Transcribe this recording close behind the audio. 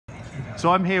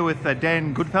So I'm here with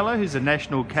Dan Goodfellow, who's a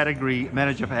National Category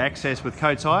Manager for Access with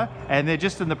Coates Hire, and they're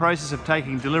just in the process of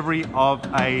taking delivery of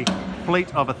a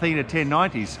fleet of Athena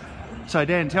 1090s. So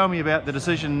Dan, tell me about the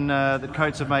decision that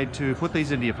Coates have made to put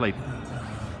these into your fleet.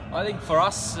 I think for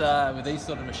us, with these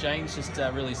sort of machines, just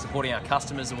really supporting our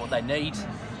customers and what they need.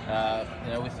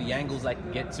 With the angles they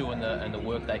can get to and the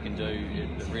work they can do,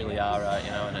 it really are,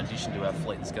 in addition to our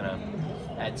fleet, it's going to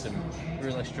add some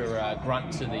real extra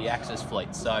grunt to the access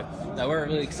fleet. So we're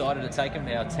really excited to take them.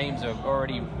 Our teams are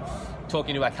already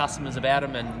talking to our customers about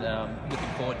them and looking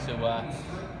forward to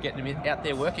getting them out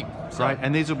there working. So, right,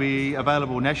 and these will be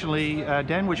available nationally,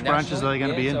 Dan? Which branches are they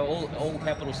going to be in? So all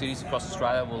capital cities across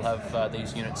Australia will have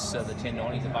these units, the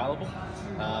 1090s, available.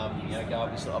 Go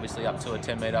obviously up to a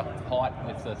 10-metre height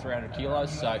with 300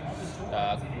 kilos. So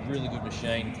really good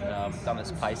machine, done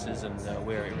its paces, and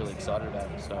we're really excited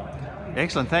about it. So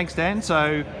excellent, thanks Dan.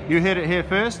 So you heard it here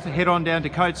first. Head on down to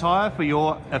Coates Hire for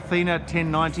your Athena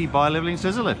 1090 bi-levelling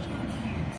scissor lift.